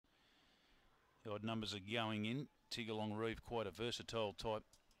The odd numbers are going in. Tiggerlong Reeve, quite a versatile type.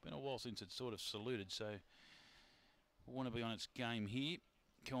 Been a while since it's sort of saluted, so we want to be on its game here.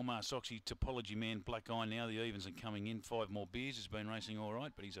 Kelmar Soxy, Topology Man, Black Eye now. The evens are coming in. 5 more beers. Has been racing all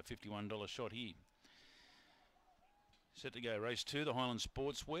right, but he's a $51 shot here. Set to go, race 2, the Highland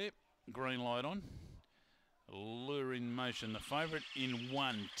Sportswear. Green light on. Lure in motion. The favourite in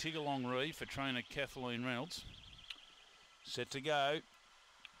 1, Tiggerlong Reeve for trainer Kathleen Reynolds. Set to go.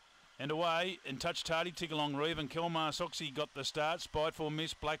 And away, and touch tardy, Tiggerlong Reeve and Kelmar Soxy got the start. Spiteful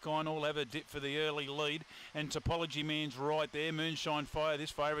Miss, Black Iron all have a dip for the early lead. And Topology Man's right there. Moonshine Fire, this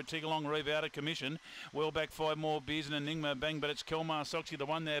favourite, Tiggerlong Reeve out of commission. Well back, 5 more beers and Enigma Bang, but it's Kelmar Soxy, the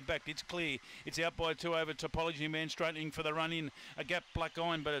one there backed. It's clear. It's out by 2 over Topology Man, straightening for the run in. A gap, Black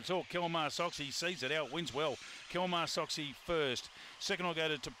Iron, but it's all Kelmar Soxy. Sees it out, wins well. Kelmar Soxy first. Second will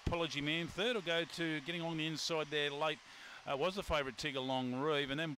go to Topology Man. Third will go to, getting along the inside there late, was the favourite Tiggerlong Reeve, and then